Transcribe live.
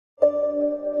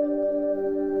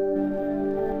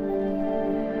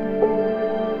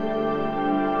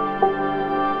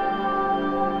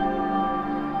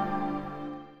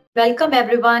Welcome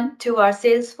everyone to our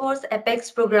Salesforce Apex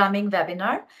Programming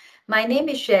webinar. My name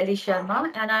is Shaili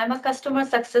Sharma and I am a Customer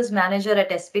Success Manager at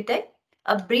SPTech.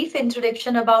 A brief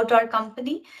introduction about our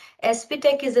company.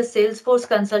 SPTech is a Salesforce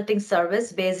consulting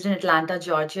service based in Atlanta,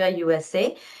 Georgia,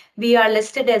 USA. We are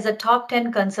listed as a top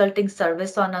 10 consulting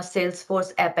service on our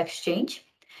Salesforce App Exchange.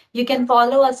 You can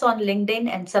follow us on LinkedIn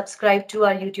and subscribe to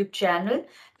our YouTube channel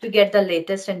to get the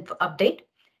latest update.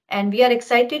 And we are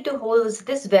excited to host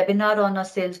this webinar on our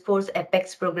Salesforce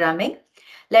Apex programming.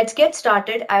 Let's get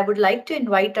started. I would like to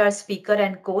invite our speaker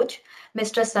and coach,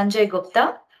 Mr. Sanjay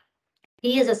Gupta.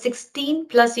 He has a 16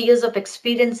 plus years of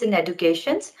experience in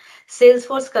educations,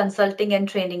 Salesforce consulting and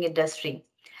training industry.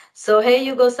 So here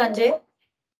you go, Sanjay.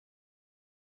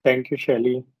 Thank you,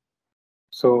 Shelly.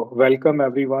 So welcome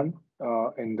everyone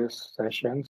in this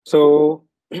session. So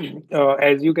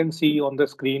as you can see on the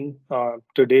screen,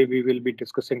 today we will be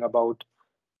discussing about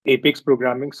Apex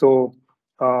programming. So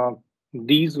uh,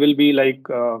 these will be like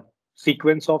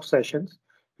sequence of sessions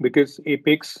because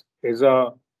Apex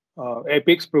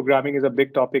programming is a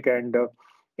big topic, and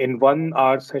in 1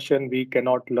 hour session we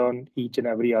cannot learn each and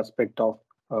every aspect of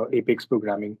Apex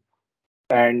programming.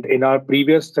 And in our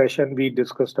previous session, we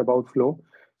discussed about Flow.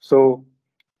 So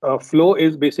Flow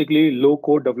is basically low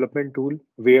code development tool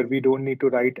where we don't need to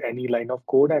write any line of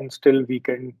code and still we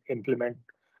can implement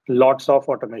lots of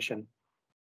automation.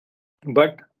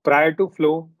 But prior to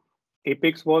Flow,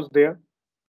 Apex was there.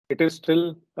 It is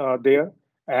still there.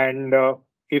 And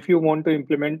if you want to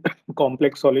implement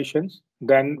complex solutions,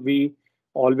 then we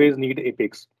always need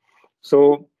Apex.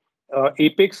 So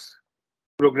Apex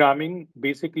programming,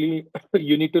 basically,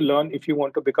 you need to learn if you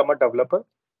want to become a developer.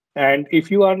 And if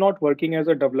you are not working as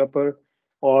a developer,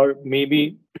 or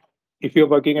maybe if you're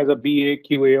working as a BA,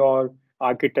 QA, or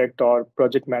architect or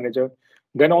project manager,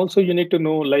 then also you need to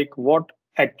know like what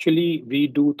actually we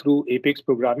do through Apex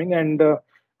programming, and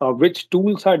which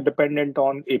tools are dependent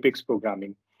on Apex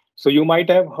programming. So you might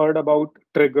have heard about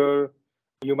Trigger,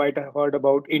 you might have heard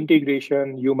about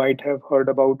integration, you might have heard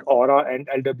about Aura and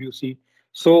LWC.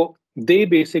 So they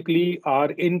basically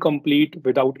are incomplete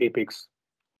without Apex,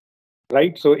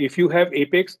 right? So if you have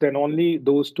Apex, then only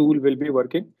those tools will be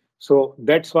working. So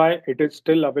that's why it is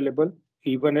still available,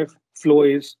 even if Flow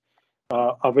is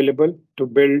available to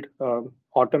build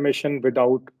automation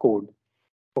without code.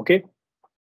 Okay.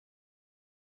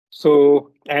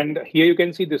 So, and here you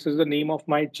can see this is the name of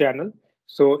my channel.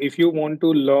 So if you want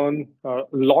to learn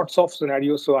lots of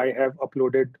scenarios, so I have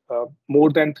uploaded more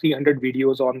than 300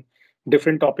 videos on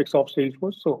different topics of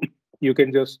Salesforce. So you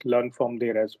can just learn from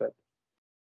there as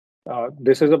well.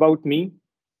 This is about me.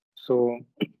 So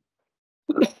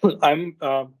I'm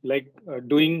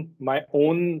doing my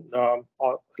own,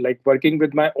 like working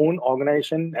with my own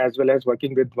organization as well as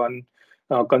working with one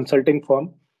consulting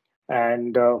firm.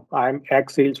 And I'm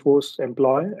ex-Salesforce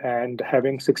employee and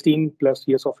having 16 plus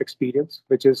years of experience,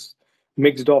 which is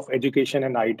mixed of education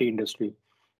and IT industry.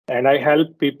 And I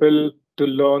help people to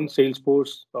learn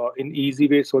Salesforce in easy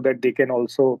way so that they can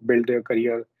also build their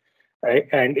career, right?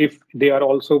 And if they are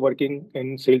also working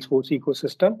in Salesforce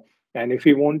ecosystem, and if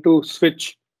you want to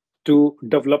switch to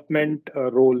development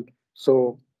role,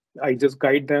 so I just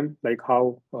guide them like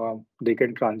how they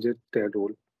can transit their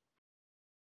role.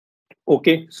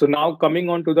 Okay, so now coming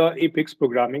on to the Apex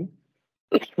programming.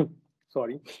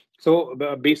 Sorry. So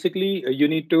basically, you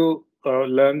need to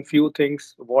learn few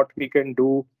things what we can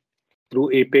do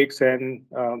through Apex, and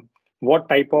what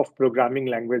type of programming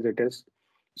language it is.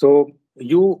 So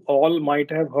you all might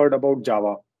have heard about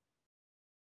Java,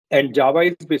 and Java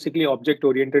is basically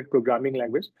object-oriented programming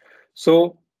language.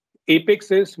 So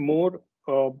Apex is more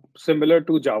similar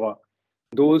to Java.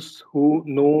 Those who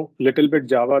know little bit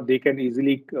Java, they can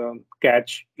easily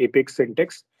catch Apex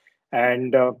syntax,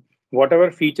 and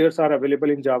whatever features are available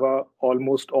in Java,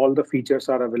 almost all the features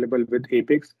are available with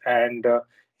Apex. And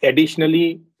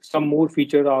additionally, some more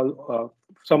features are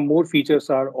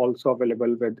also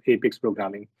available with Apex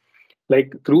programming.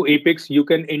 Like through Apex, you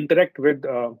can interact with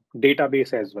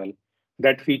database as well.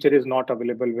 That feature is not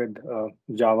available with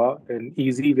Java in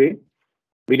easy way.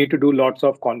 We need to do lots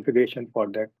of configuration for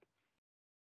that.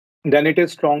 Then it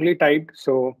is strongly typed,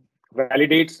 so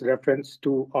validates reference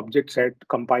to objects at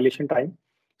compilation time.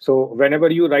 So whenever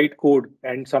you write code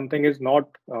and something is not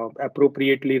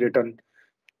appropriately written,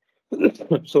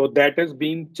 so that is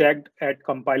being checked at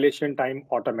compilation time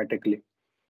automatically,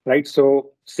 right?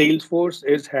 So Salesforce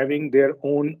is having their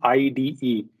own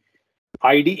IDE.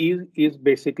 IDE is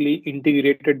basically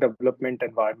integrated development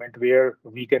environment where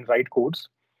we can write codes.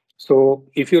 So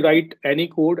if you write any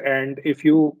code and if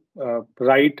you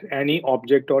write any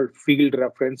object or field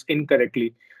reference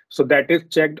incorrectly, so that is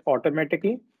checked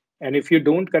automatically. And if you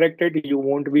don't correct it, you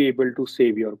won't be able to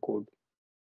save your code.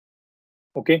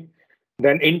 Okay.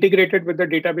 Then integrated with the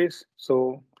database.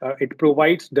 So it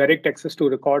provides direct access to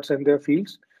records and their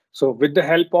fields. So with the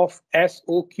help of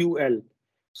SOQL,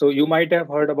 so you might have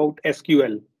heard about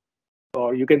SQL,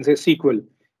 or you can say SQL.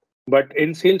 But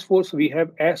in Salesforce, we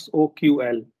have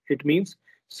SOQL. It means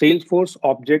Salesforce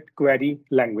Object Query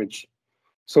Language.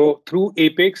 So through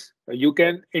Apex, you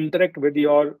can interact with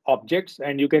your objects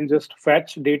and you can just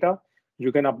fetch data,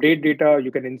 you can update data,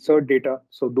 you can insert data.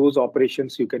 So those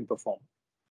operations you can perform.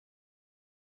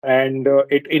 And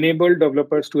it enabled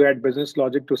developers to add business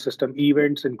logic to system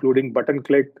events, including button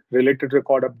click, related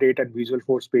record update, and Visual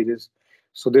Force pages.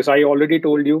 So this I already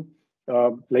told you,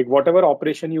 like whatever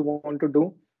operation you want to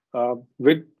do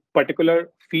with particular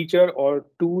feature or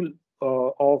tool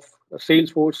of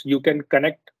Salesforce, you can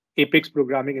connect Apex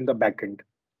programming in the backend.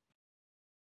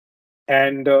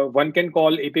 And one can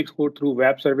call Apex code through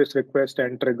web service request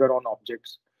and trigger on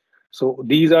objects. So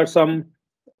these are some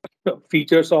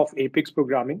features of Apex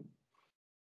programming.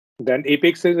 Then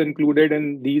Apex is included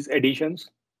in these editions.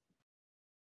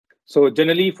 So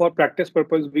generally for practice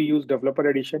purpose, we use developer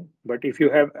edition, but if you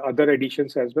have other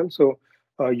editions as well, so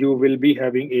you will be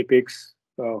having Apex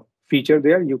feature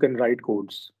there, you can write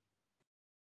codes.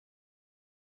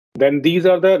 Then these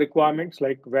are the requirements,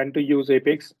 like when to use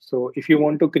Apex. So if you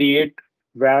want to create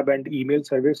web and email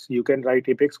service, you can write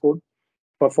Apex code,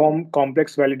 perform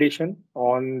complex validation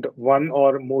on one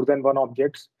or more than one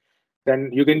objects. Then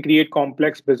you can create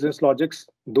complex business logics.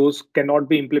 Those cannot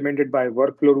be implemented by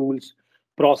workflow rules,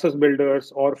 process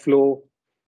builders, or flow,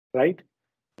 right?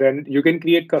 Then you can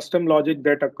create custom logic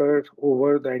that occurs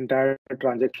over the entire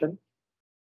transaction.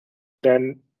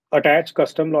 Then attach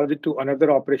custom logic to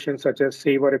another operation, such as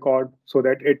save a record, so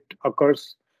that it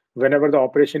occurs whenever the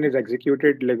operation is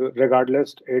executed,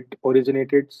 regardless it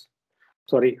originates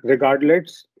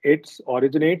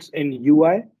in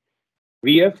UI.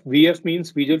 VF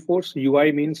means Visual Force,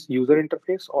 UI means user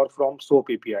interface, or from SOAP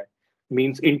API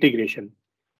means integration.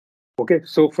 Okay,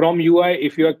 so from UI,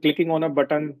 if you are clicking on a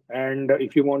button and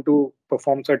if you want to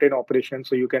perform certain operations,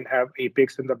 so you can have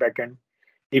Apex in the backend.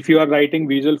 If you are writing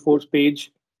Visual Force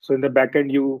page, so in the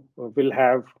backend you will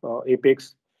have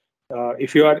Apex.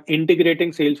 If you are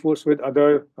integrating Salesforce with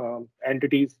other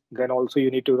entities, then also you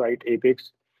need to write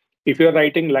Apex. If you're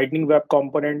writing Lightning Web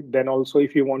Component, then also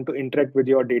if you want to interact with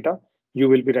your data, you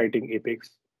will be writing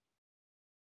Apex.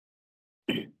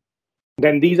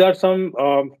 Then these are some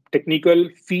technical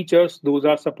features. Those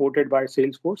are supported by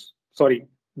Salesforce. Sorry,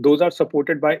 those are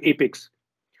supported by Apex.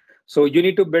 So you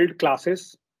need to build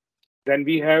classes. Then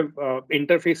we have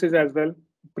interfaces as well,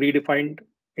 predefined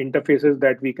interfaces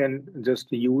that we can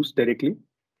just use directly.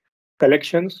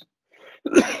 Collections.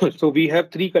 So we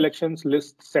have three collections: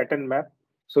 list, set, and map.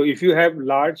 So if you have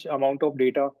large amount of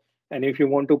data and if you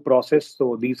want to process,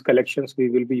 so these collections we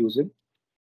will be using.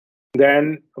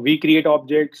 Then we create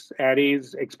objects,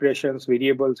 arrays, expressions,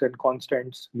 variables, and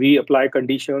constants. We apply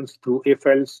conditions through if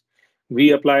else.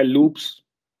 We apply loops.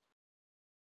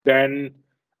 Then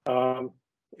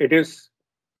it is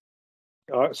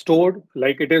stored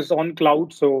like it is on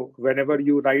cloud. So whenever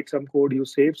you write some code, you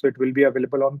save. So it will be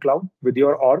available on cloud with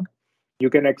your org. You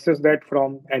can access that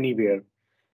from anywhere.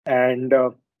 And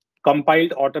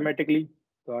compiled automatically.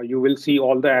 You will see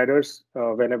all the errors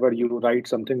whenever you write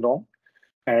something wrong,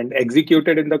 and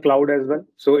executed in the cloud as well.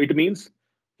 So it means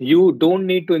you don't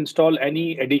need to install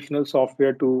any additional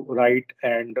software to write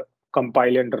and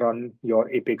compile and run your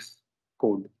Apex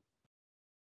code.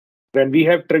 Then we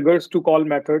have triggers to call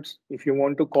methods. If you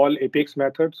want to call Apex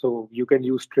method, so you can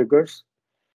use triggers.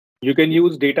 You can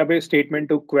use database statement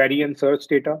to query and search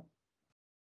data.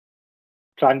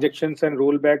 Transactions and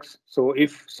rollbacks. So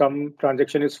if some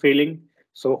transaction is failing,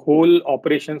 so whole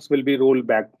operations will be rolled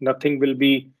back. Nothing will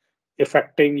be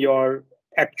affecting your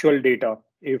actual data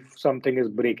if something is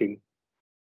breaking.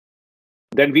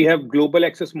 Then we have global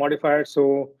access modifiers.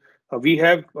 So we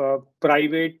have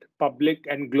private, public,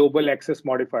 and global access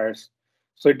modifiers.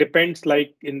 So it depends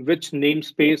like in which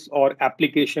namespace or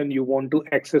application you want to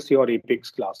access your Apex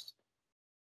class.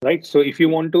 Right. So if you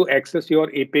want to access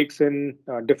your Apex in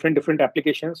different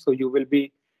applications, so you will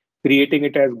be creating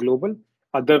it as global.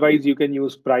 Otherwise, you can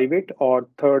use private, or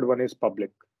third one is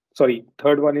public. Sorry,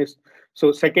 third one is,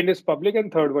 so second is public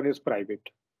and third one is private.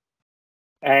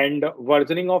 And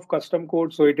versioning of custom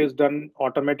code, so it is done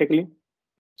automatically.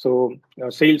 So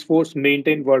Salesforce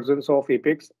maintain versions of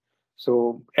Apex.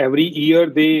 So every year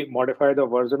they modify the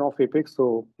version of Apex,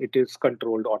 so it is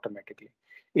controlled automatically.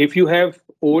 If you have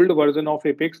old version of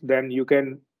Apex, then you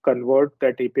can convert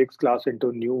that Apex class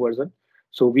into new version.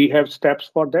 So we have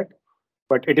steps for that.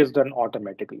 but it is done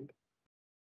automatically.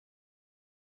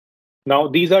 Now,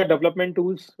 these are development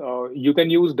tools. You can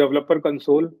use Developer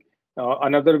Console.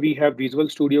 Another, we have Visual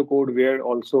Studio Code where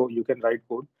also you can write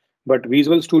code. But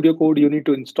Visual Studio Code, you need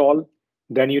to install,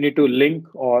 then you need to link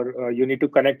or you need to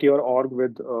connect your org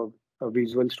with a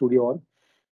Visual Studio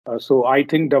org. So I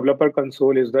think Developer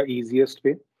Console is the easiest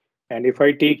way. And if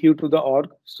I take you to the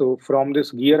org, so from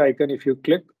this gear icon, if you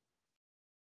click,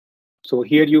 so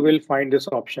here you will find this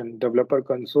option, Developer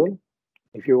Console.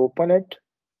 If you open it,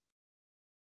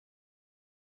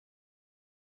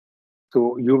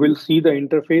 so you will see the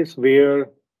interface where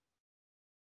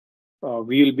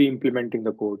we will be implementing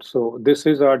the code. So this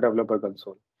is our Developer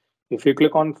Console. If you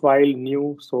click on File,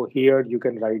 New, so here you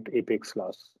can write Apex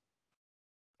class.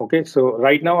 Okay, so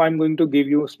right now I'm going to give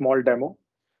you a small demo.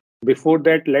 Before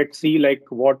that, let's see like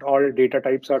what all data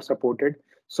types are supported.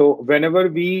 So whenever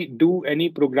we do any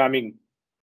programming,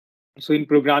 so in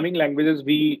programming languages,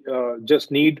 we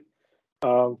just need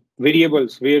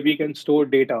variables where we can store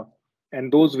data,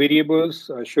 and those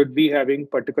variables should be having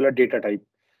particular data type.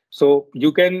 So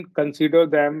you can consider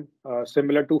them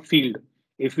similar to field.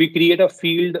 If we create a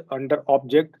field under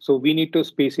object, so we need to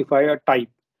specify a type,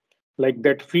 like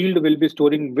that field will be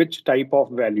storing which type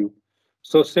of value.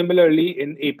 So similarly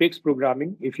in Apex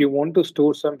programming, if you want to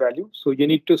store some value, so you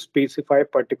need to specify a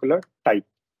particular type.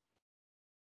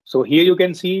 So here you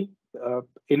can see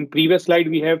in previous slide,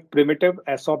 we have primitive,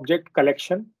 S object,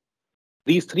 collection.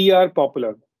 These three are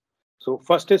popular. So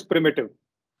first is primitive.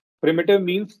 Primitive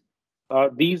means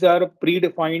these are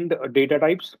predefined data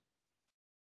types,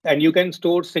 and you can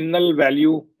store single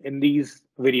value in these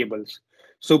variables.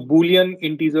 So Boolean,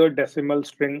 integer, decimal,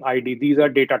 string, ID, these are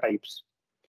data types.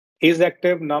 Is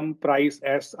active, num, price,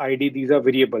 s, ID, these are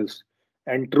variables.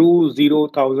 And true, 0,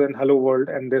 1000, hello world,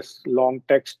 and this long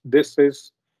text, this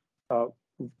is uh,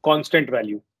 constant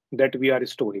value that we are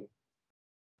storing.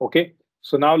 Okay,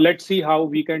 so now let's see how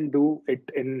we can do it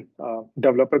in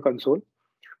Developer Console.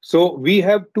 So we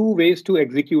have two ways to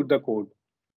execute the code.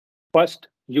 First,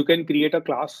 you can create a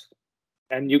class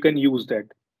and you can use that.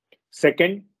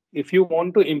 Second, if you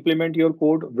want to implement your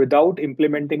code without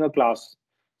implementing a class,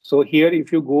 so here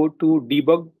if you go to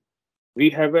debug,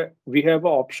 we have an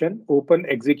option, open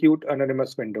execute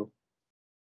anonymous window.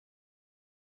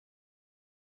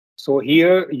 So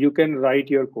here you can write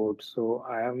your code. So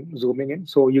I am zooming in.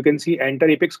 So you can see enter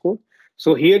Apex code.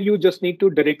 So here you just need to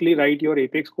directly write your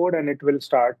Apex code and it will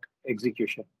start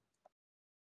execution.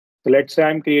 So let's say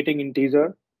I'm creating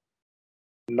integer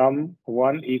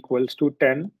num1 equals to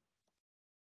 10,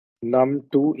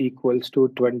 num2 equals to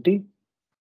 20,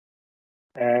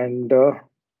 and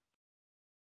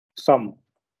sum.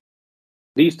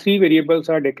 These three variables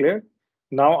are declared.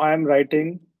 Now I am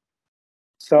writing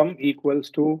sum equals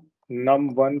to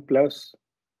num1 plus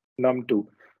num2.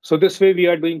 So this way we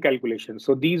are doing calculations.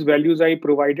 So these values I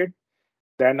provided,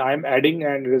 then I'm adding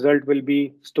and result will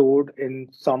be stored in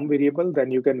some variable.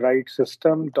 Then you can write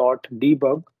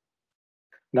system.debug.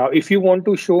 Now, if you want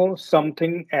to show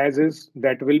something as is,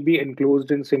 that will be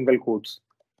enclosed in single quotes.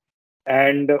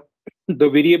 And the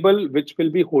variable which will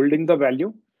be holding the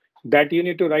value, that you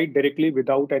need to write directly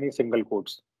without any single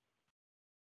quotes.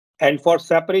 And for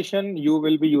separation, you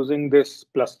will be using this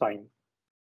plus sign.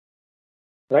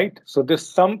 Right? So this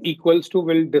sum equals to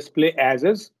will display as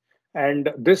is, and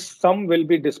this sum will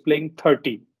be displaying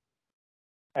 30.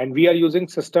 And we are using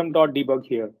system.debug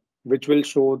here, which will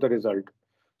show the result.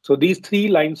 So these three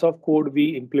lines of code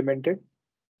we implemented.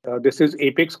 This is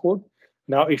Apex code.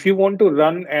 Now, if you want to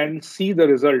run and see the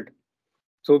result,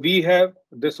 so we have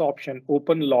this option,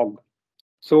 open log.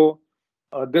 So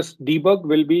this debug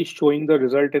will be showing the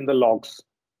result in the logs.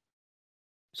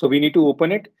 So we need to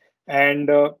open it. And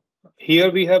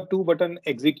here we have two buttons,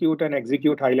 execute and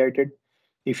execute highlighted.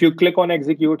 If you click on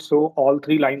execute, so all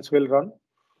three lines will run.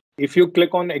 If you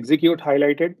click on execute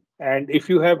highlighted, and if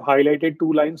you have highlighted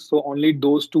two lines, so only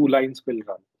those two lines will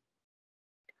run.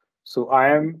 So I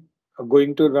am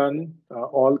going to run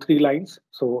all three lines.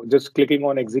 So just clicking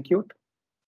on execute.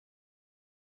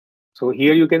 So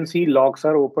here you can see logs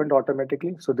are opened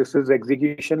automatically. So this is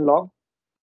execution log.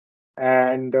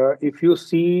 And if you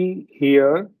see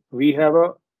here, we have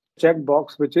a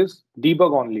checkbox, which is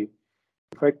debug only.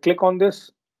 If I click on this,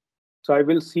 so I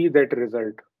will see that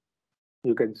result.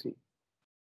 You can see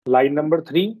line number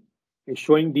 3 is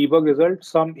showing debug result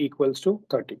sum equals to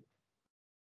 30.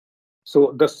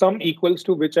 So the sum equals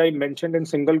to which I mentioned in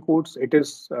single quotes, it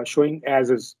is showing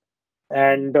as is,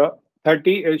 and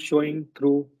 30 is showing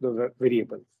through the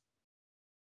variable.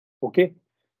 Okay.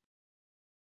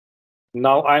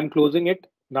 Now I'm closing it.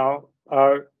 Now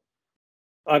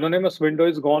Anonymous window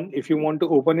is gone. If you want to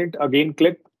open it, again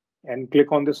click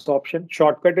on this option.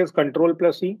 Shortcut is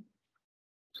Control+E.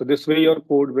 So this way your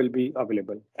code will be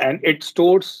available, and it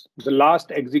stores the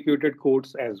last executed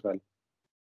codes as well.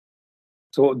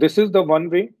 So this is the one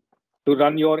way to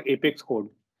run your Apex code.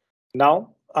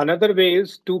 Now, another way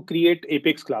is to create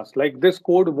Apex class. Like this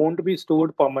code won't be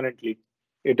stored permanently.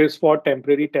 It is for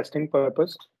temporary testing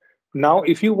purpose. Now,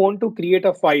 if you want to create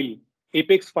a file,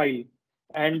 Apex file,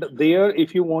 and there,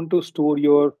 if you want to store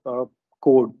your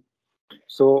code,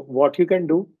 so what you can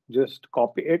do, just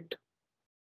copy it,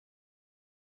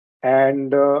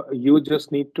 and you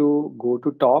just need to go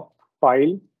to top,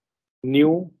 file,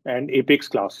 new, and Apex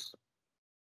class.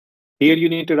 Here you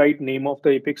need to write name of the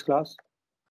Apex class,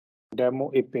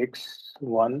 demo Apex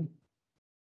 1.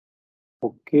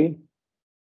 Okay.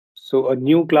 So a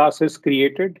new class is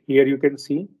created. Here you can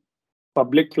see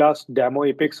public class demo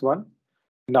Apex 1.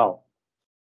 Now,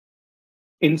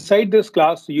 inside this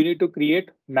class, you need to create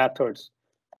methods.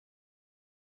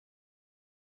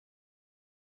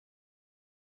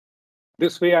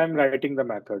 This way I'm writing the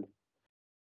method.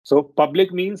 So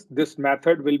public means this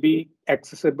method will be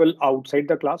accessible outside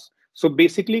the class. So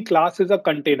basically class is a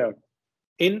container.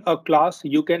 In a class,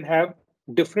 you can have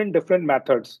different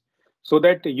methods so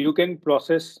that you can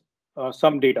process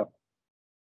some data,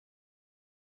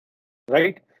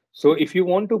 right? So if you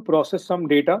want to process some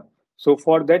data, so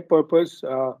for that purpose,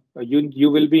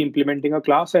 you will be implementing a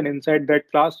class, and inside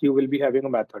that class, you will be having a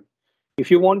method.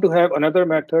 If you want to have another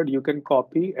method, you can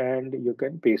copy and you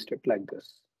can paste it like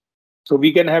this. So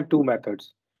we can have two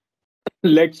methods.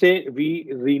 Let's say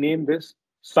we rename this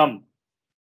sum.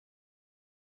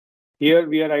 Here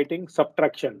we are writing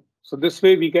subtraction. So this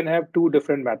way we can have two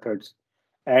different methods.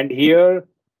 And here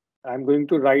I'm going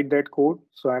to write that code.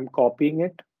 So I'm copying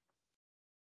it,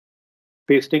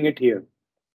 pasting it here.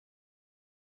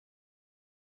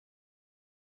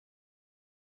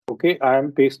 Okay, I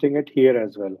am pasting it here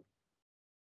as well.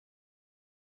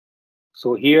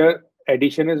 So here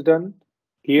addition is done.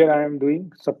 Here I am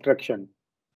doing subtraction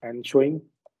and showing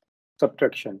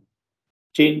subtraction,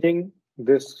 changing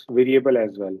this variable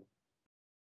as well.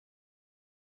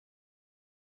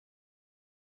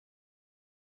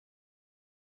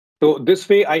 So this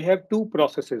way I have two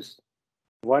processes.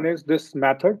 One is this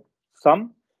method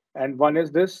sum, and one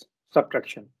is this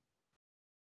subtraction,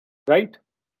 right?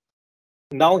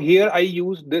 Now here I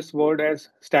use this word as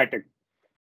static.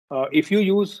 If you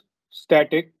use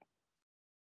static,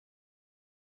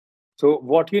 so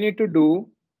what you need to do,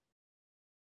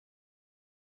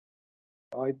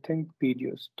 I think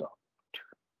video stopped.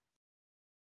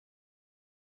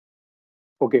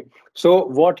 Okay, so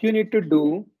what you need to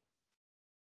do,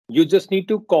 you just need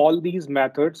to call these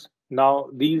methods. Now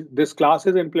this class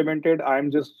is implemented. I'm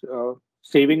just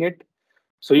saving it.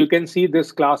 So you can see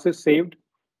this class is saved.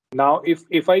 Now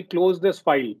if I close this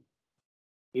file,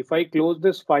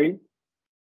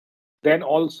 then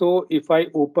also if I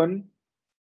open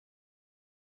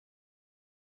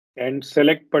and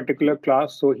select particular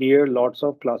class, so here lots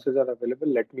of classes are available.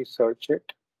 Let me search it.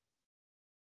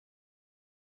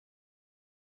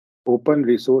 Open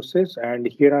resources, and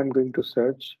here I'm going to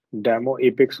search demo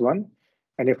Apex 1.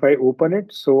 And if I open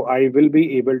it, so I will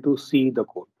be able to see the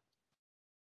code.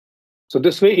 So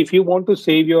this way, if you want to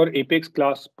save your Apex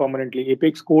class permanently,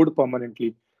 Apex code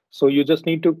permanently, so you just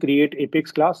need to create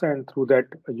Apex class, and through that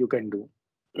you can do.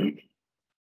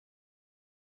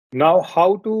 Now,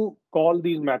 how to call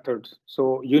these methods?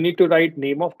 So you need to write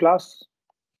name of class,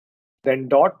 then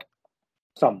dot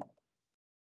sum,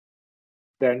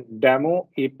 then demo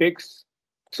Apex.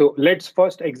 So let's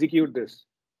first execute this.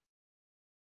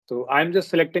 So I'm just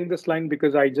selecting this line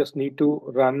because I just need to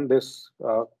run this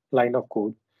line of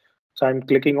code. So I'm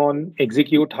clicking on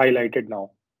execute highlighted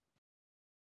now.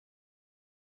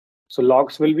 So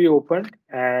logs will be opened,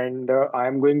 and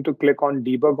I'm going to click on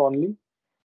debug only.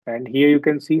 And here you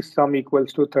can see sum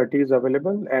equals to 30 is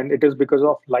available, and it is because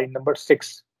of line number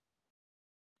 6.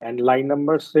 And line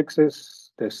number 6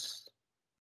 is this.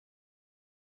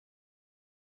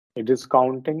 It is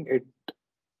counting it.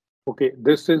 Okay,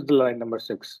 this is the line number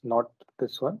 6, not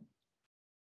this one.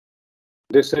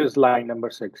 This is line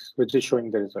number 6, which is showing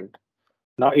the result.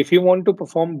 Now, if you want to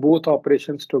perform both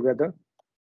operations together,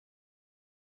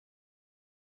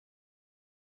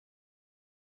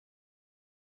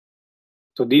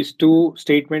 so these two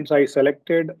statements I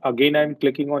selected, again, I'm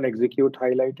clicking on execute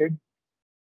highlighted.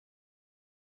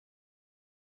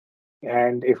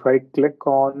 And if I click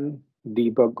on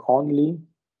debug only,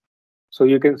 so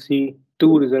you can see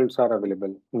two results are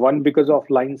available. One because of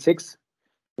line 6,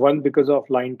 one because of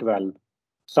line 12,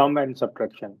 sum and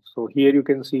subtraction. So here you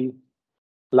can see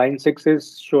Line 6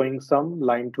 is showing sum,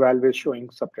 line 12 is showing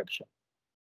subtraction.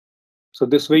 So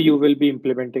this way you will be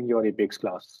implementing your Apex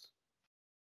class.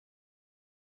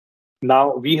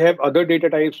 Now we have other data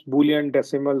types, Boolean,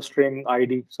 decimal, string,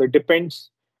 ID. So it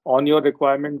depends on your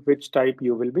requirement which type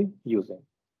you will be using.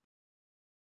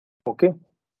 Okay.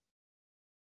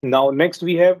 Now next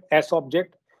we have S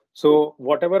object. So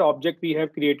whatever object we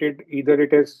have created, either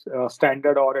it is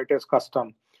standard or it is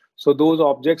custom. So those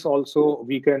objects also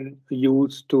we can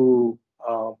use to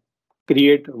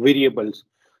create variables.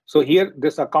 So here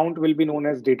this account will be known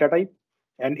as data type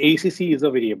and ACC is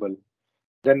a variable.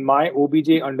 Then my obj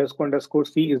underscore underscore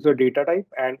c is the data type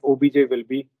and obj will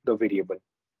be the variable.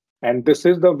 And this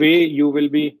is the way you will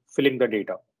be filling the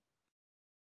data.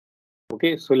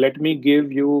 Okay, so let me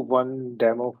give you one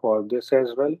demo for this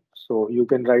as well. So you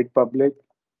can write public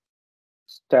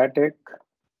static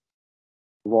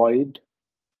void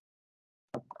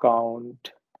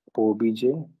account obj.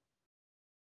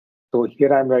 So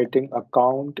here I'm writing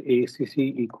account ACC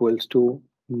equals to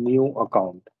new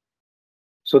account.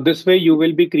 So this way you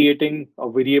will be creating a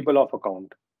variable of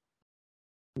account.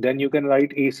 Then you can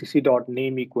write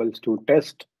acc.name equals to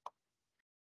test,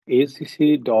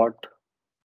 acc.phone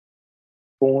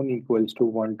equals to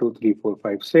 1, 2, 3, 4,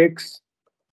 5, 6.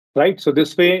 Right. So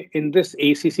this way in this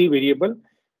ACC variable,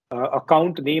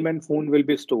 account name and phone will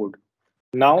be stored.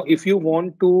 Now, if you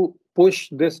want to push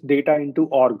this data into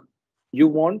org, you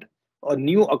want a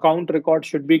new account record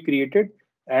should be created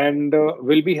and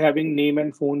will be having name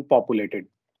and phone populated.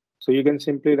 So you can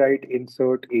simply write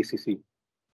insert ACC.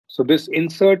 So this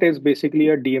insert is basically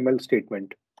a DML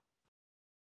statement.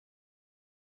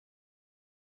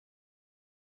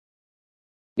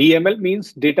 DML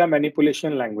means data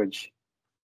manipulation language.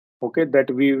 Okay, that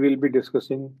we will be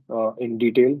discussing in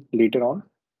detail later on.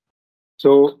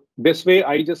 So this way,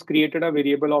 I just created a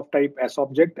variable of type S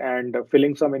object and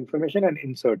filling some information and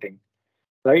inserting.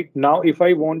 Right now, if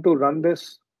I want to run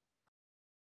this,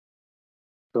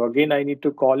 so again, I need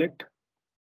to call it.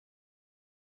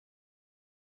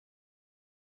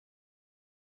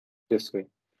 This way.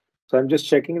 So I'm just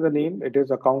checking the name. It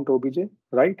is account obj,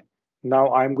 right?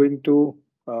 Now I'm going to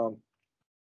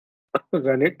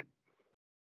run it.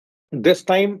 This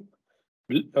time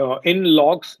in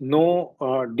logs, no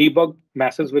debug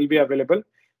message will be available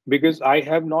because I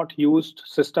have not used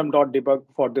system.debug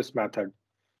for this method.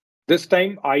 This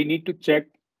time I need to check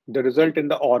the result in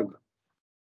the org.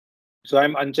 So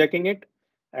I'm unchecking it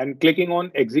and clicking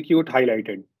on execute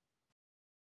highlighted.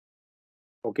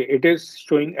 Okay, it is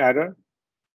showing error.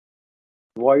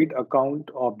 Void account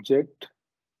object.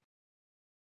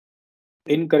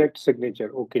 Incorrect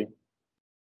signature. Okay.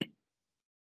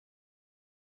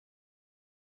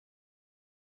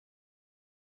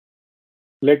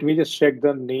 Let me just check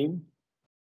the name.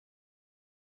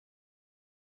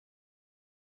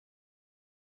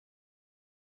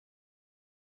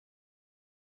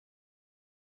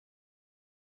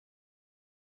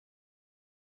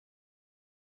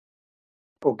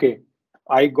 Okay,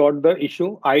 I got the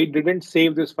issue. I didn't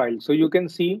save this file. So you can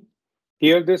see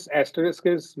here this asterisk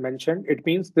is mentioned. It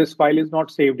means this file is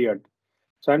not saved yet.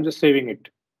 So I'm just saving it.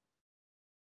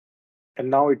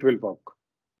 And now it will work.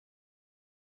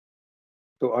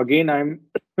 So again, I'm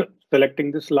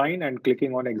selecting this line and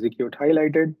clicking on execute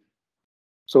highlighted.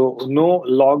 So no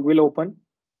log will open,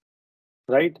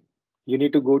 right? You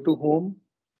need to go to home,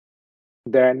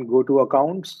 then go to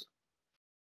accounts.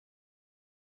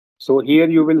 So here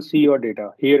you will see your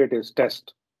data. Here it is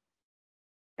test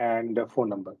and phone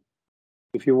number.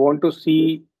 If you want to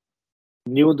see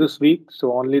new this week,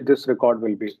 so only this record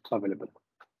will be available.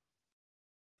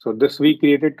 So this we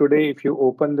created today. If you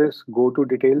open this, go to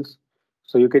details,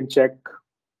 so you can check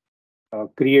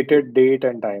created date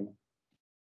and time,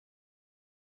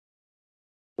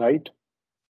 right?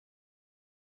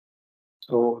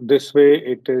 So this way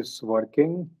it is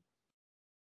working.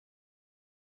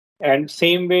 And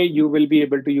same way you will be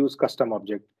able to use custom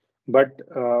object, but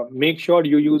make sure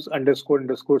you use underscore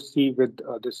underscore C with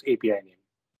this API name,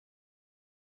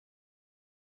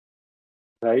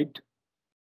 right?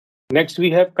 Next, we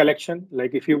have collection.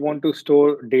 Like if you want to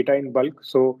store data in bulk.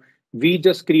 So we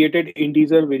just created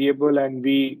integer variable and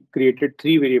we created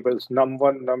 3 variables,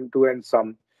 num1, num2, and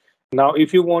sum. Now,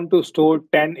 if you want to store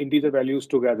 10 integer values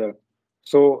together,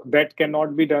 so that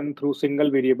cannot be done through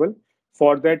single variable.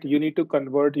 For that, you need to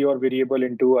convert your variable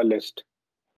into a list.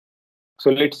 So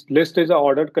list is an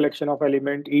ordered collection of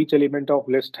element. Each element of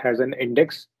list has an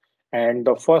index, and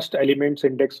the first element's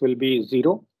index will be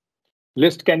 0.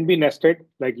 List can be nested,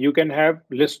 like you can have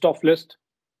list of list,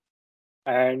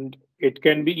 and it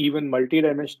can be even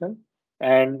multi-dimensional,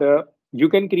 and you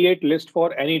can create list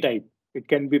for any type. It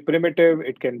can be primitive,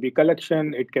 it can be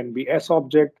collection, it can be S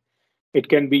object, it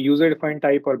can be user-defined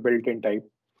type or built-in type.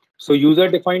 So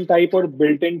user-defined type or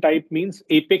built-in type means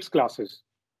Apex classes.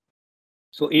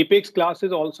 So Apex class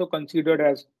is also considered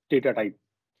as data type.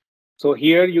 So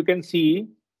here you can see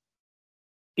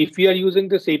if we are using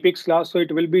this Apex class, so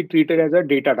it will be treated as a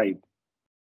data type,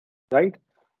 right?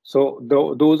 So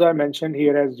those are mentioned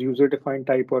here as user-defined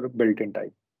type or built-in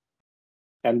type.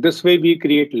 And this way we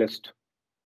create list.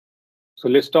 So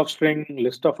list of string,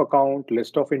 list of account,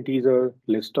 list of integer,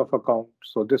 list of account.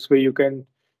 So this way you can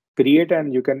create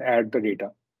and you can add the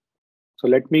data. So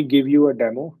let me give you a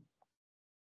demo.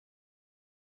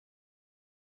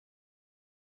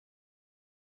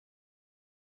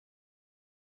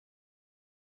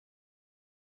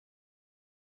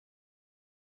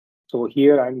 So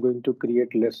here I'm going to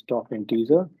create list of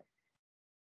integer.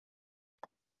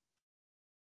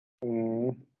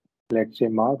 Let's say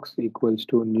marks equals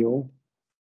to new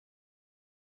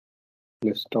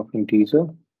list of integer.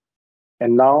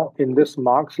 And now in this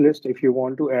marks list, if you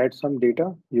want to add some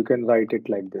data, you can write it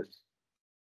like this.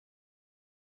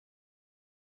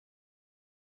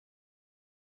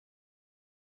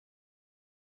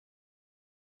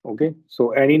 Okay,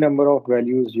 so any number of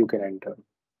values you can enter.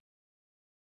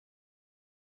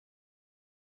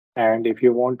 And if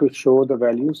you want to show the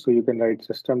values, so you can write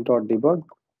system.debug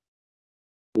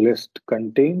list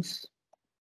contains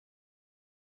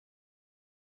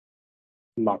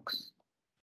marks.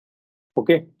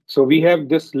 Okay, so we have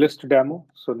this list demo.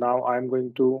 So now I'm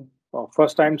going to,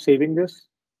 first I'm saving this.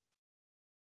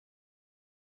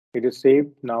 It is saved.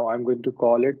 Now I'm going to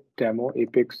call it demo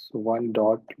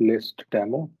apex1.list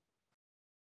demo.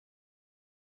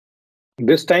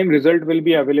 This time result will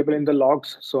be available in the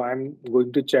logs. So I'm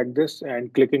going to check this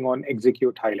and clicking on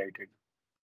execute highlighted.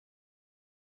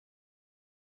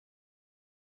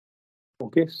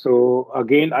 Okay, so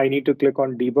again, I need to click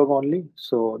on debug only.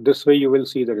 So this way you will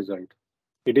see the result.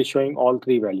 It is showing all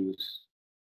three values.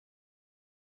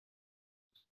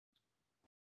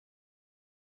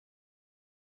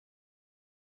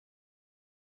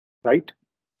 Right?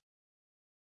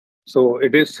 So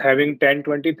it is having 10,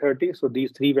 20, 30. So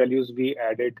these three values we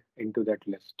added into that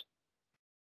list.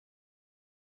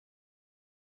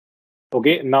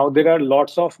 Okay, now there are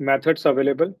lots of methods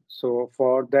available. So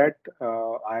for that,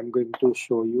 I'm going to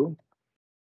show you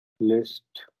list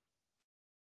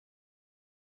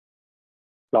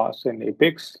class in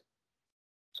Apex.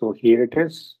 So here it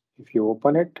is. If you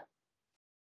open it,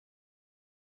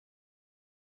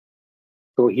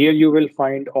 so here you will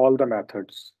find all the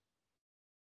methods.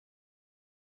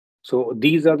 So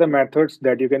these are the methods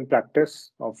that you can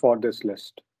practice for this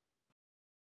list.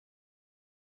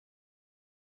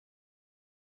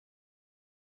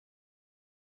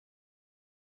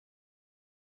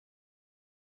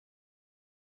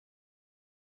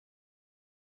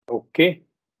 Okay.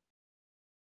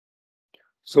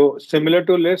 So similar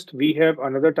to list, we have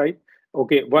another type.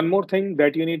 Okay, one more thing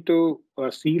that you need to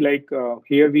see, like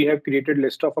here we have created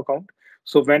list of account.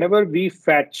 So whenever we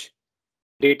fetch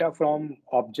data from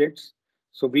objects,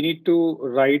 so we need to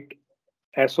write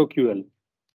SOQL,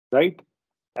 right?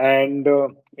 And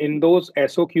in those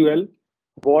SOQL,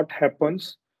 what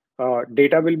happens?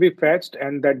 Data will be fetched,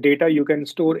 and that data you can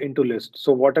store into list.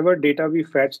 So whatever data we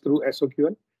fetch through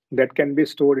SOQL, that can be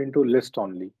stored into list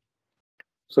only.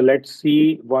 So let's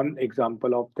see one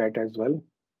example of that as well.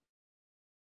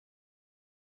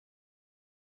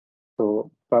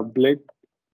 So public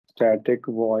static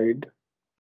void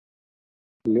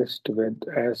list with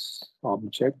S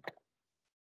object.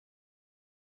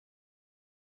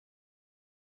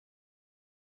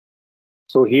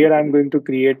 So here I'm going to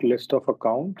create list of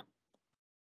account,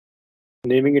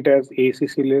 naming it as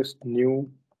ACC list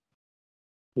new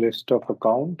list of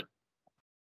account.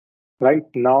 Right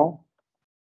now,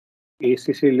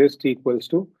 ACC list equals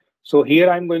to. So here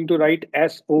I'm going to write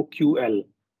SOQL,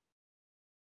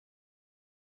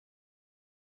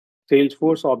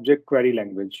 Salesforce Object Query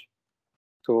Language.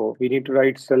 So we need to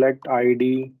write select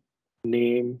ID,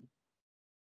 name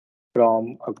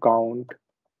from account,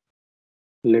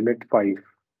 limit 5.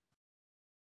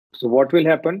 So what will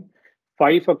happen?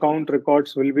 5 account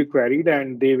records will be queried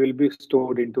and they will be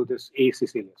stored into this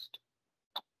ACC list.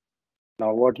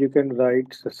 Now what you can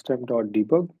write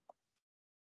system.debug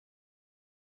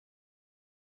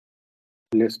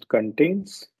list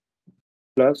contains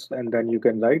plus, and then you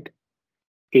can write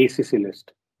ACC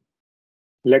list.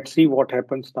 Let's see what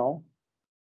happens now.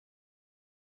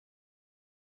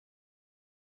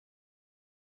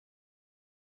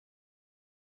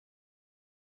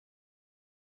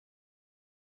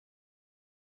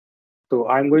 So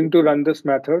I'm going to run this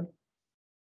method.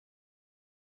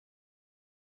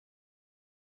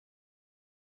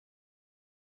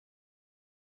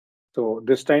 So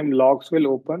this time logs will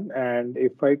open, and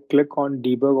if I click on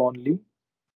debug only,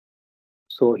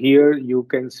 so here you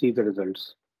can see the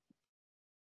results.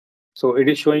 So it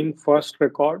is showing first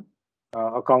record,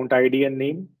 account ID and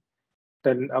name,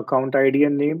 then account ID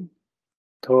and name,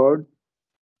 third,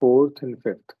 fourth, and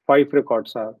fifth. 5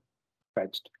 records are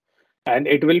fetched, and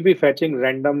it will be fetching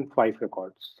random 5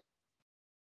 records.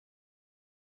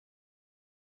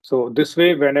 So this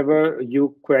way, whenever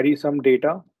you query some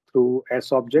data through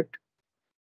S object,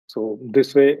 so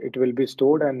this way it will be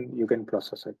stored and you can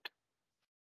process it.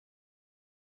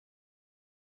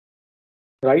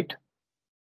 Right?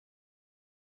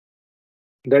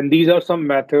 Then these are some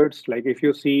methods, like if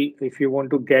you see, if you want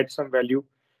to get some value,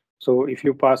 so if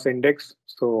you pass index,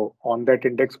 so on that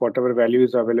index, whatever value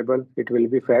is available, it will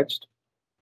be fetched.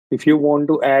 If you want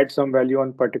to add some value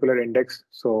on particular index,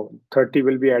 so 30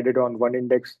 will be added on one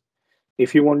index.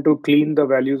 If you want to clean the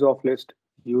values of list,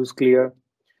 use clear.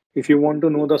 If you want to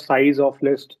know the size of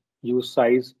list, use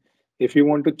size. If you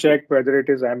want to check whether it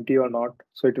is empty or not,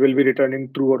 so it will be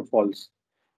returning true or false.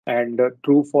 And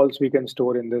true, false, we can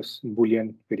store in this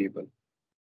Boolean variable.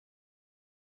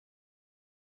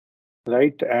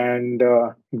 Right? And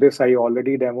this I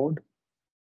already demoed.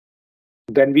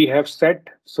 Then we have set.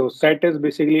 So set is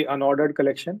basically unordered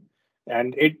collection,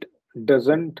 and it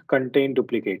doesn't contain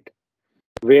duplicate.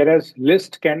 Whereas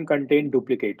list can contain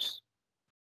duplicates.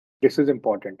 This is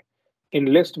important.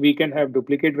 In list, we can have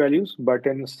duplicate values, but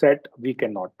in set, we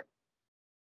cannot.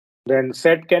 Then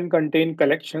set can contain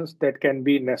collections that can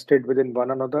be nested within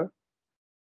one another.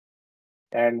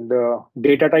 And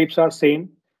data types are same.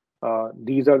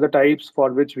 These are the types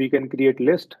for which we can create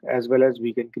list as well as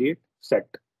we can create set.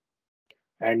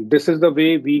 And this is the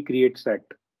way we create set.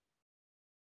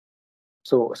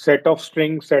 So set of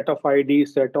string, set of ID,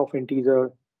 set of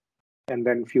integer, and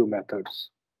then few methods.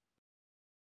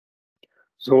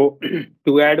 So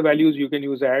to add values, you can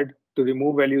use add. To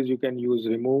remove values, you can use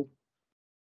remove.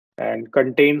 And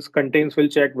contains will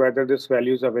check whether this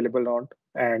value is available or not.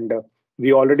 And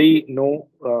we already know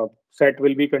set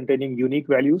will be containing unique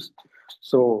values.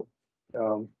 So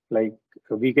like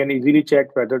we can easily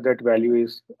check whether that value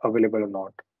is available or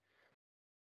not.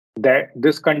 That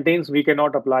this contains we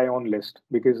cannot apply on list,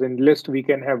 because in list we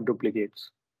can have duplicates.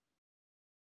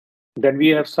 Then we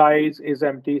have size is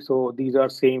empty, so these are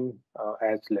same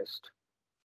as list.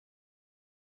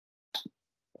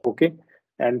 Okay,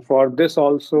 and for this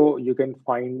also you can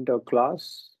find a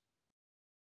class.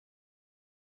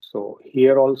 So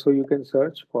here also you can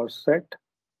search for set.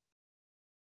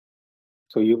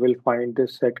 So you will find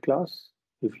this set class.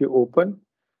 If you open,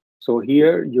 so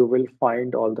here you will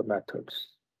find all the methods.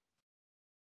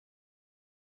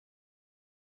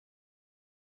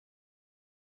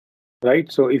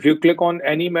 Right, so if you click on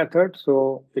any method,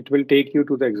 so it will take you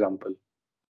to the example.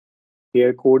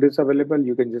 Here code is available,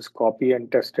 you can just copy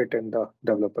and test it in the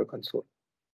developer console.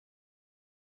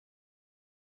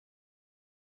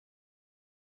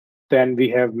 Then we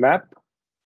have map.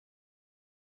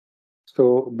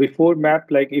 So before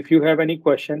map, like if you have any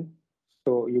question,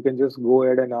 so you can just go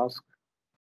ahead and ask.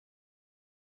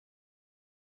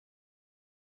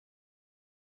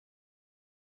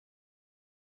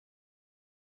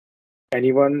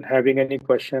 Anyone having any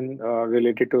question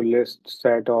related to list,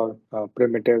 set, or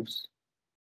primitives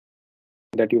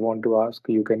that you want to ask,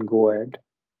 you can go ahead.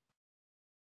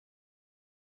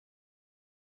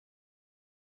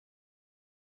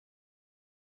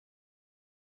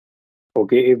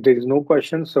 Okay, if there is no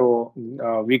question, so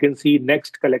we can see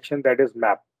next collection, that is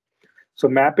map. So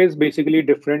map is basically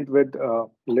different with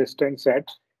list and set.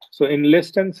 So in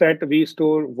list and set, we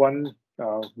store one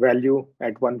value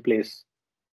at one place.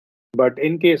 But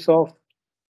in case of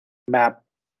map,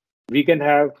 we can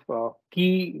have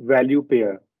key value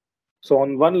pair. So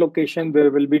on one location, there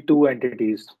will be two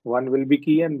entities. One will be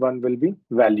key and one will be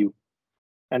value.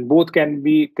 And both can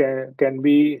be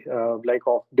like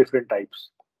of different types.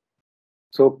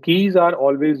 So keys are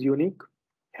always unique,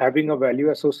 having a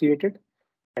value associated,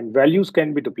 and values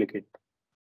can be duplicate.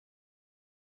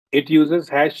 It uses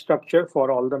hash structure for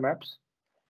all the maps.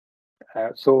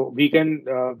 So we can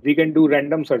do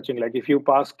random searching. Like if you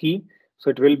pass key,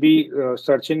 so it will be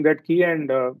searching that key, and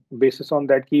basis on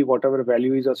that key, whatever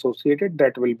value is associated,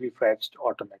 that will be fetched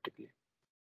automatically.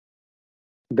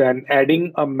 Then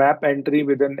adding a map entry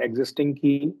with an existing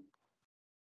key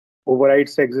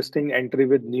overrides existing entry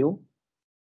with new.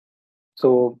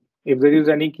 So if there is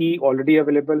any key already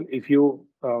available, if you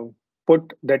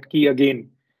put that key again,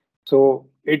 so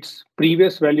its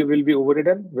previous value will be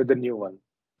overridden with the new one.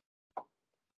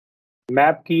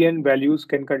 Map key and values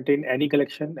can contain any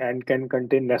collection and can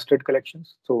contain nested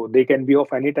collections. So they can be of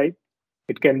any type.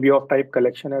 It can be of type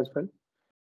collection as well.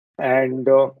 And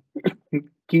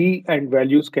key and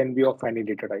values can be of any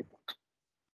data type.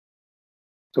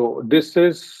 So this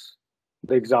is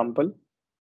the example.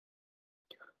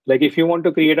 Like if you want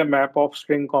to create a map of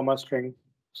string, comma, string,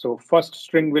 so first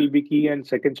string will be key and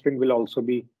second string will also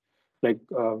be like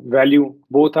value.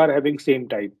 Both are having same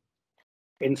type.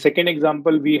 In second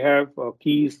example, we have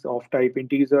keys of type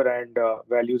integer and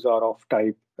values are of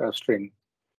type string.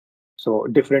 So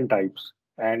different types.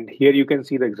 And here you can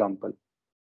see the example.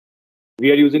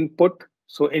 We are using put.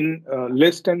 So in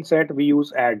list and set, we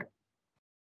use add.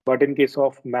 But in case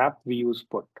of map, we use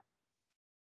put.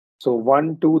 So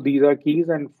 1, 2, these are keys,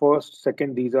 and first,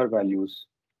 second, these are values.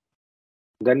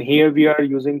 Then here we are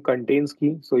using contains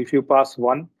key. So if you pass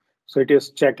 1, so it is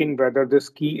checking whether this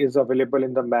key is available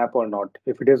in the map or not.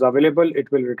 If it is available,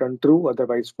 it will return true,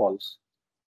 otherwise false.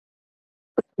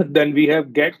 Then we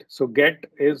have get. So get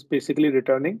is basically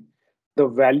returning the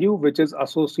value which is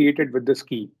associated with this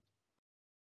key.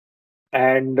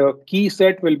 And key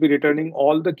set will be returning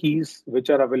all the keys which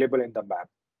are available in the map.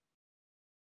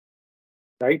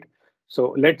 Right?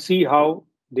 So let's see how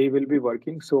they will be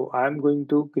working. So I'm going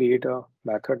to create a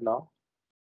method now.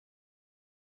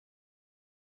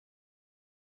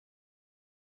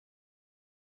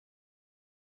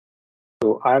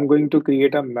 So I'm going to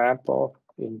create a map of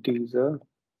integer,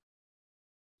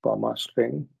 comma,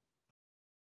 string.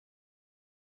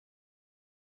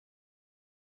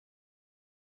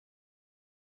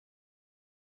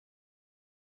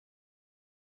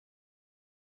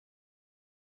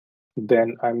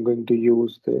 Then I'm going to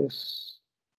use this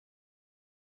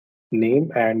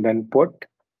name and then put.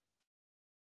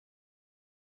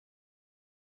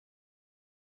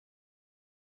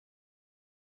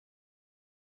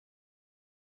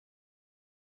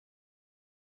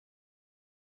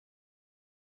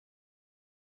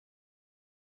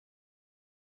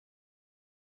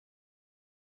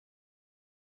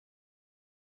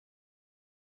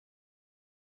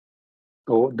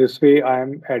 So this way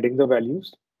I'm adding the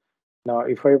values. Now,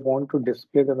 if I want to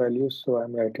display the values, so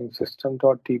I'm writing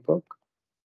system.debug.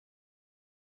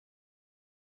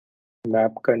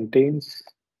 Map contains.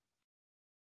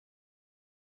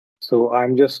 So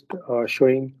I'm just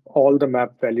showing all the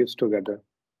map values together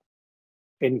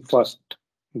in first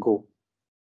go.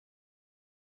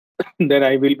 Then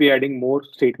I will be adding more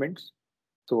statements.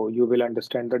 So you will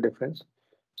understand the difference.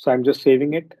 So I'm just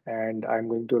saving it and I'm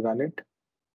going to run it.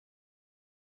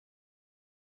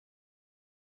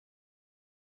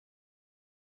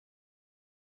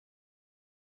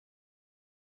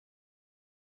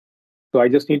 So I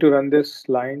just need to run this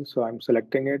line. So I'm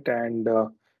selecting it and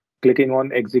clicking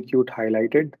on execute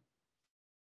highlighted.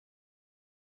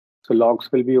 So logs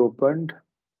will be opened.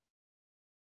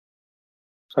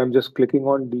 So I'm just clicking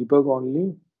on debug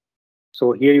only.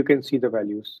 So here you can see the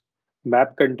values.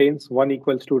 Map contains 1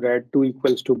 equals to red, 2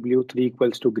 equals to blue, 3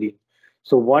 equals to green.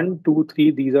 So 1, 2,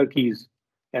 3, these are keys.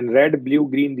 And red, blue,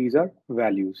 green, these are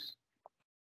values.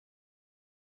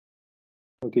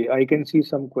 Okay, I can see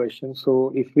some questions.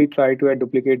 So if we try to add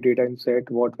duplicate data in set,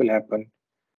 what will happen?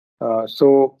 Uh,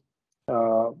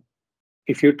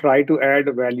 if you try to add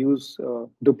values,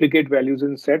 duplicate values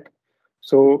in set,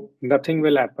 so nothing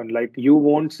will happen. Like you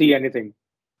won't see anything.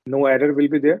 No error will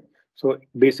be there. So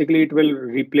basically it will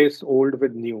replace old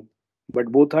with new,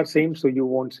 but both are same. So you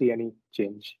won't see any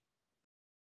change.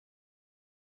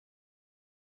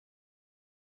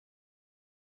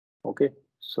 Okay,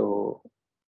 so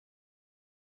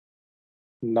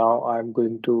now I'm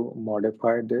going to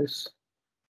modify this.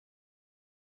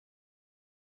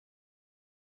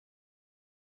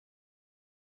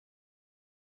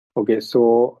 Okay,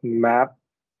 so map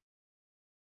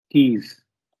keys,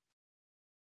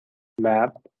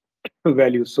 map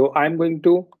values. So I'm going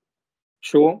to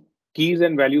show keys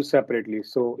and values separately.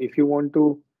 So if you want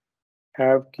to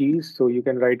have keys, so you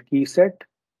can write key set.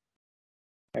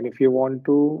 And if you want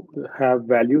to have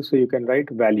values, so you can write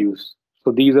values.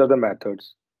 So these are the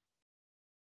methods.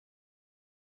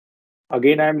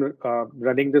 Again, I'm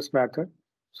running this method.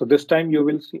 So this time you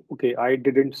will see, okay, I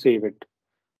didn't save it.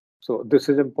 So this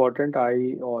is important.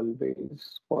 I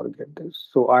always forget this.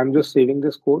 So I'm just saving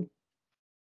this code.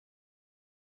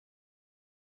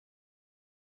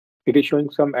 It is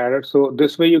showing some error. So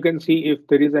this way you can see if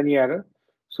there is any error.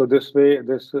 So this way,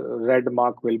 this red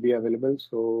mark will be available.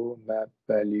 So map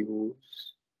values.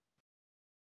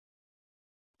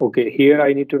 Okay, here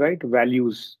I need to write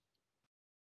values,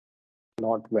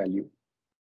 not value.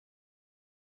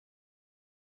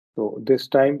 So this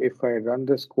time, if I run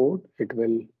this code, it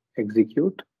will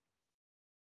execute.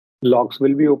 Logs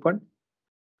will be open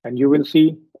and you will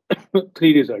see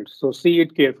 3 results. So see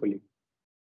it carefully.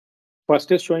 First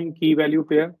is showing key value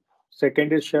pair,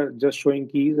 second is just showing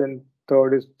keys, and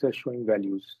third is just showing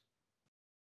values.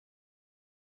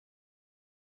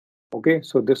 Okay,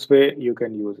 so this way you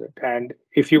can use it. And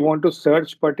if you want to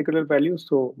search particular values,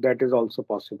 so that is also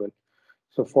possible.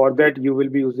 So for that, you will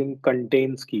be using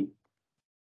contains key.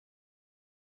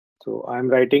 So I'm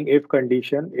writing if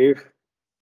condition, if,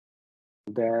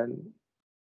 then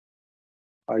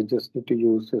I just need to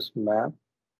use this map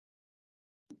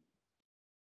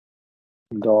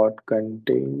dot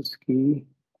contains key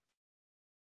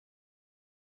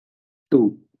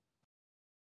 2.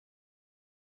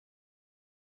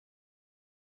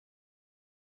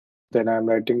 Then I'm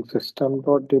writing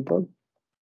system.debug,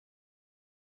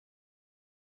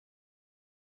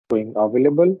 showing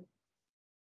available,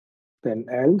 then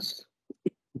else.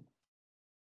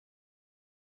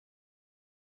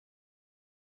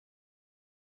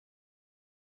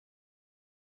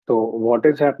 So what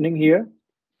is happening here?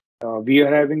 We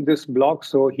are having this block.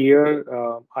 So here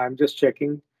I'm just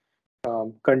checking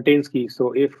contains key.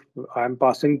 So if I'm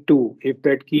passing 2, if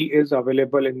that key is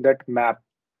available in that map,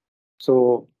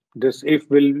 so this if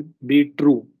will be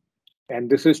true, and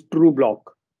this is true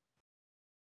block.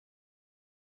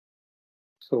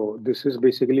 So this is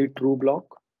basically true block,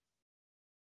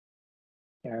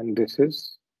 and this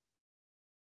is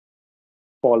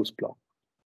false block.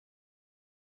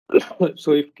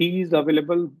 So if key is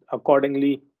available,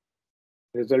 accordingly,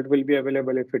 result will be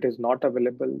available. If it is not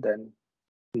available, then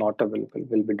not available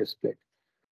will be displayed.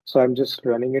 So I'm just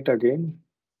running it again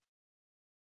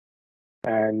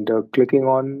and clicking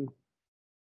on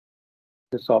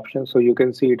this option. So you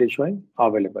can see it is showing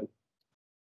available.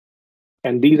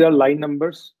 And these are line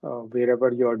numbers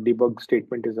wherever your debug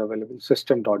statement is available,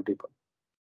 system.debug.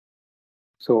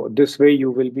 So this way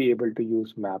you will be able to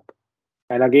use map.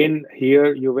 And again,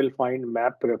 here you will find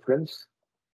map reference.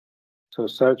 So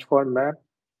search for map.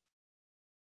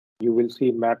 You will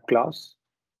see map class.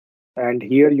 And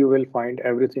here you will find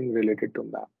everything related to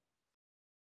map.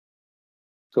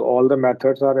 So all the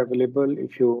methods are available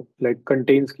if you like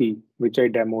contains key, which I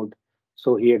demoed.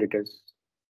 So here it is.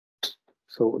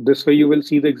 So this way you will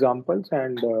see the examples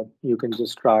and you can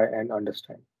just try and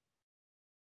understand.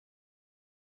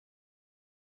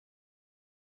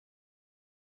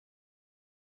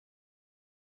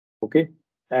 Okay,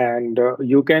 and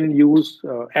you can use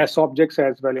S objects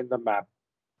as well in the map.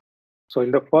 So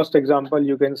in the first example,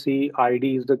 you can see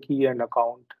ID is the key and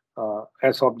account.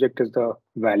 S object is the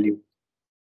value.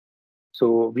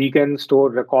 So we can store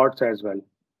records as well.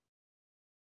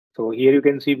 So here you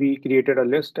can see we created a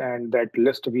list, and that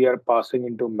list we are passing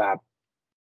into map.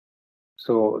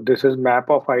 So this is map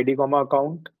of ID comma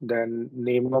account, then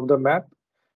name of the map,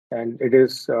 and it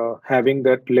is having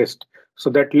that list. So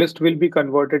that list will be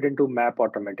converted into map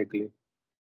automatically.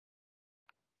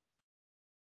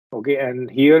 Okay, and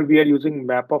here we are using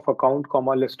map of account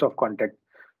comma list of contact.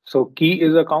 So key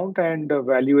is account and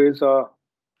value is a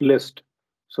list.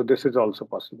 So this is also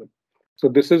possible. So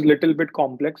this is little bit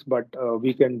complex, but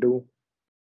we can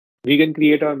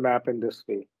create a map in this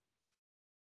way,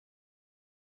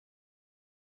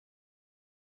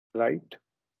 right?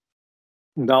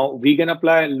 Now we can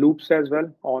apply loops as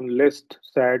well on list,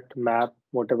 set, map,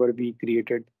 whatever we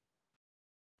created.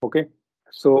 Okay,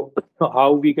 so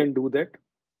how we can do that?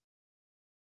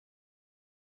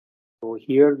 So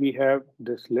here we have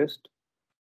this list.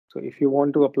 So if you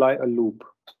want to apply a loop,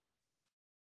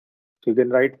 so you can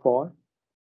write for.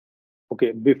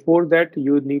 Okay, before that,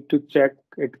 you need to check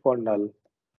it for null.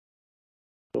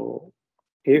 So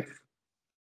if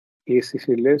ACC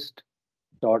list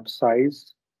dot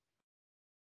size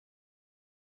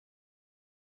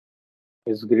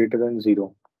is greater than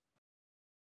 0.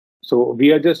 So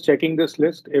we are just checking this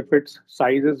list. If its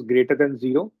size is greater than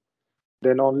 0,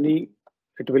 then only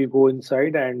it will go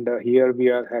inside. And here we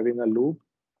are having a loop.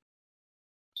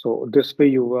 So this way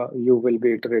you will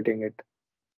be iterating it.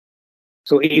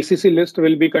 So ACC list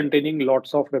will be containing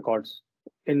lots of records.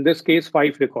 In this case,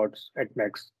 5 records at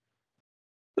max.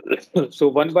 So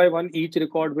one by one, each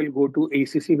record will go to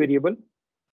ACC variable,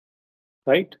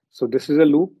 right? So this is a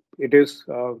loop. It is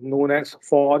known as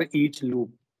for each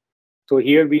loop. So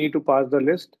here we need to pass the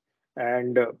list,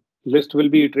 and list will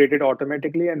be iterated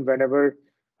automatically. And whenever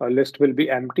a list will be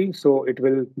empty, so it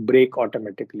will break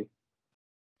automatically.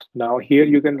 Now here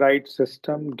you can write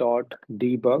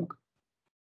system.debug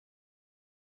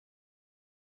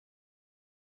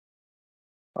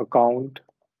account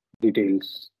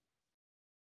details.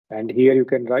 And here you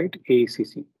can write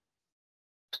ACC.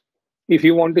 If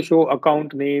you want to show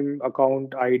account name,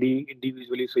 account ID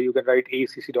individually, so you can write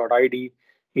acc.id,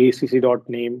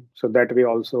 acc.name. So that way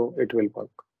also it will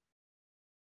work.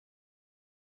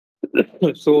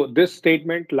 So this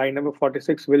statement, line number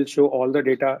 46, will show all the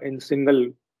data in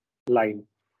single line,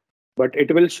 but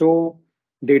it will show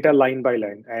data line by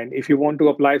line. And if you want to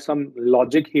apply some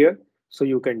logic here, so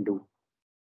you can do.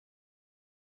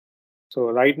 So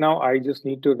right now, I just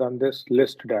need to run this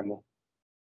list demo.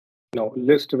 No,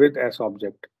 list with S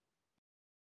object.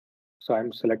 So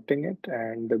I'm selecting it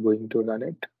and going to run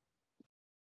it.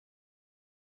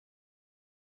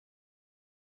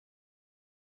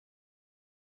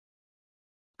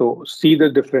 So see the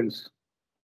difference.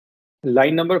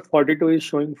 Line number 42 is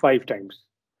showing 5 times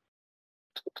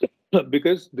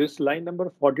because this line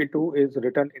number 42 is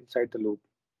written inside the loop.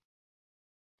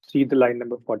 See the line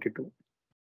number 42.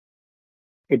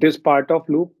 It is part of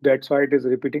loop. That's why it is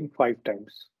repeating 5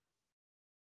 times.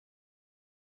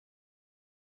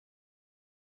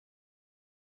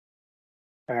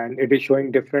 And it is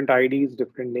showing different IDs,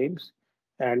 different names.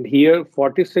 And here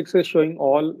 46 is showing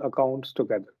all accounts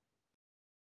together.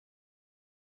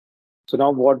 So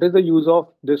now what is the use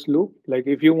of this loop? Like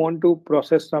if you want to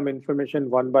process some information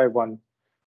one by one,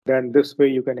 then this way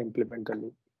you can implement the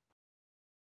loop.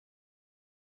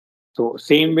 So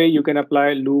same way you can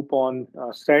apply loop on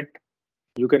set,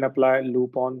 you can apply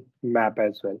loop on map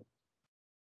as well.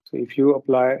 So if you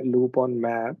apply loop on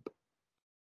map,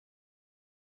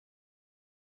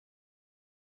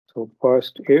 so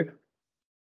first if,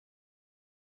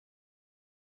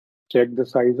 check the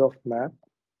size of map.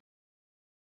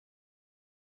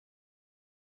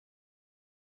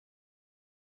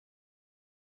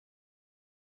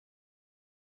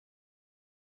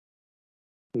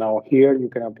 Now here you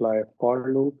can apply a for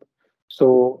loop.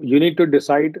 So you need to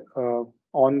decide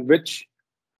on which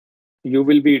you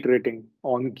will be iterating,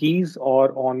 on keys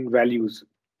or on values.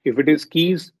 If it is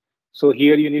keys, so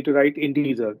here you need to write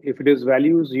integer. If it is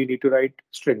values, you need to write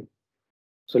string.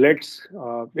 So let's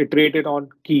iterate it on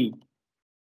key.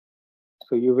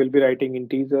 So you will be writing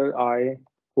integer I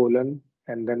colon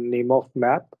and then name of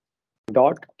map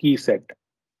dot key set.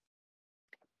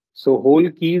 So whole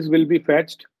keys will be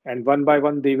fetched and one by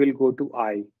one they will go to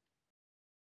I.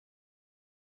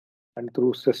 And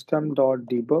through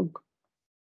system.debug,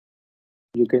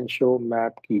 you can show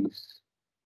map keys.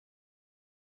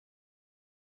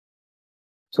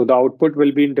 So the output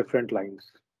will be in different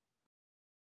lines.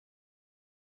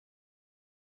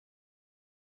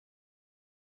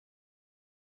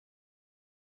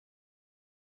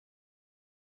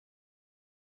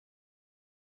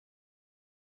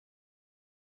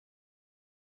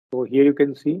 So here you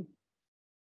can see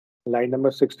line number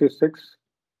 66.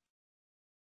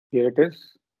 Here it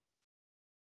is.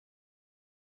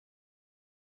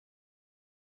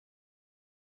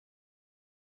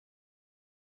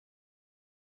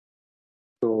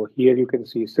 So here you can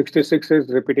see 66 is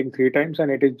repeating 3 times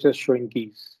and it is just showing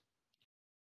keys.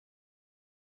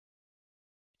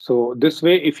 So this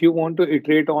way, if you want to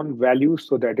iterate on values,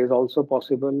 so that is also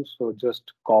possible. So just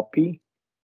copy,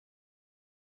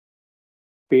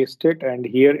 paste it, and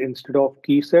here instead of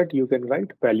key set, you can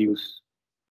write values.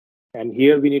 And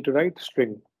here we need to write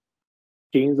string.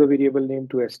 Change the variable name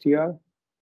to str,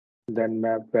 then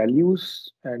map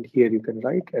values, and here you can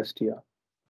write str.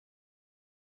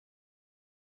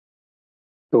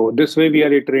 So this way we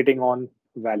are iterating on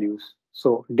values.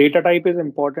 So data type is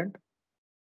important.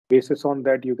 Basis on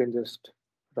that, you can just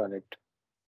run it.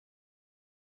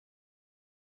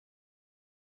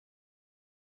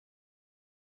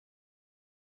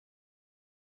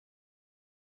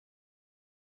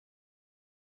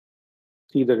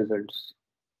 See the results.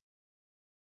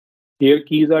 Here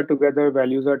keys are together,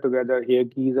 values are together. Here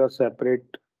keys are separate,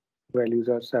 values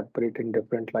are separate in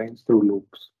different lines through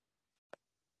loops.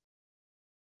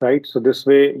 Right, so this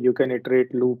way you can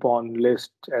iterate loop on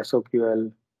list,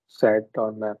 SOQL, set,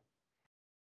 or map.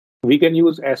 We can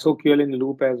use SOQL in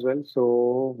loop as well.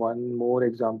 So one more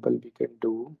example we can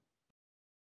do.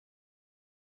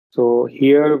 So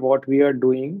here what we are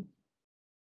doing,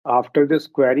 after this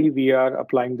query, we are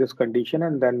applying this condition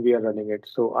and then we are running it.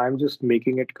 So I'm just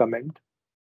making it comment.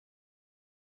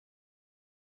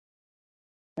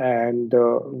 And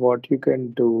what you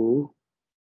can do,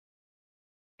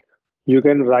 you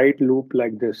can write loop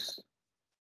like this.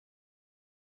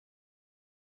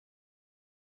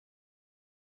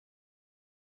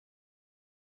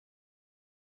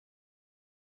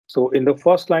 So in the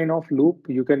first line of loop,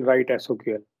 you can write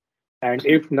SOQL. And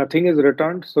if nothing is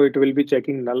returned, so it will be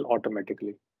checking null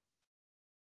automatically.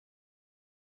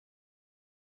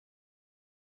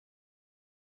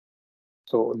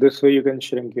 So this way you can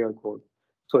shrink your code.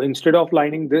 So instead of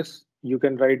lining this, you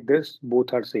can write this,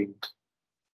 both are same.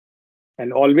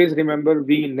 And always remember,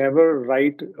 we never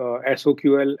write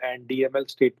SOQL and DML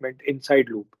statement inside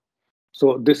loop.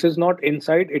 So this is not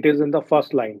inside, it is in the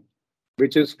first line,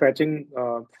 which is fetching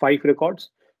 5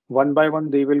 records. One by one,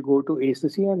 they will go to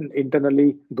ACC and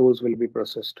internally those will be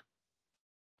processed.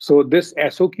 So this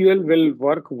SOQL will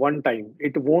work one time.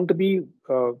 It won't be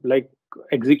like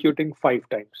executing 5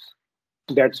 times.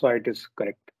 That's why it is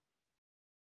correct.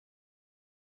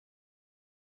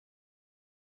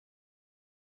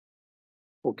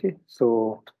 Okay,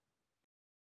 so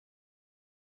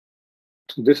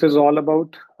this is all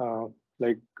about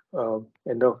like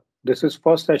in the this is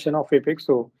first session of Apex.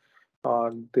 So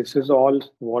this is all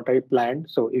what I planned.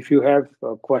 So if you have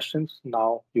questions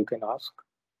now, you can ask.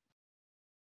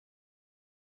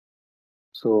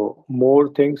 So more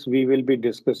things we will be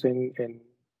discussing in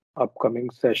upcoming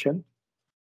session,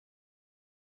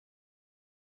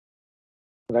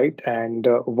 right? And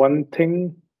one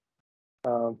thing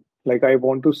like I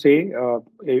want to say,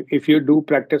 if you do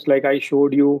practice, like I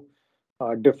showed you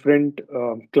different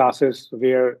classes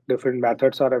where different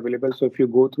methods are available. So if you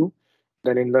go through,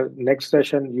 then in the next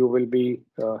session, you will be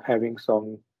having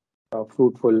some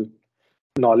fruitful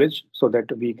knowledge so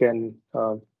that we can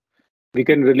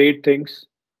relate things.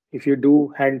 If you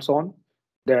do hands-on,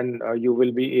 then you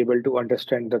will be able to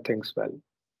understand the things well.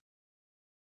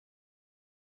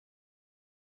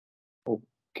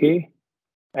 Okay.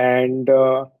 And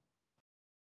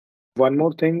one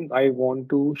more thing I want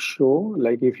to show,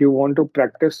 like if you want to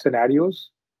practice scenarios,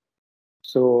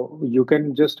 so you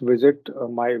can just visit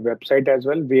my website as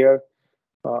well, where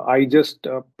I just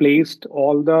placed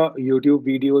all the YouTube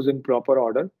videos in proper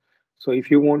order. So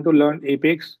if you want to learn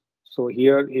Apex, so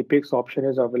here Apex option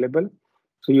is available.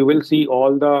 So you will see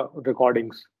all the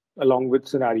recordings along with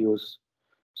scenarios.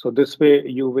 So this way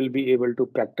you will be able to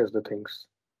practice the things,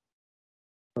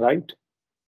 right?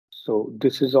 So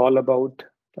this is all about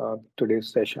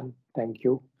today's session. Thank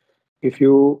you. If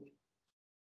you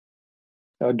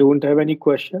don't have any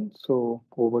questions, so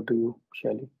over to you,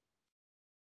 Shelly.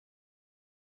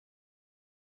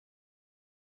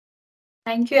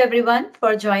 Thank you everyone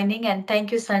for joining, and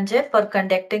thank you Sanjay for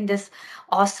conducting this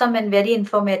awesome and very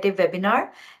informative webinar.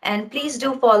 And please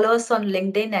do follow us on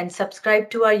LinkedIn and subscribe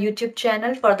to our YouTube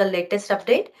channel for the latest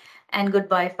update. And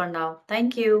goodbye for now.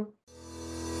 Thank you.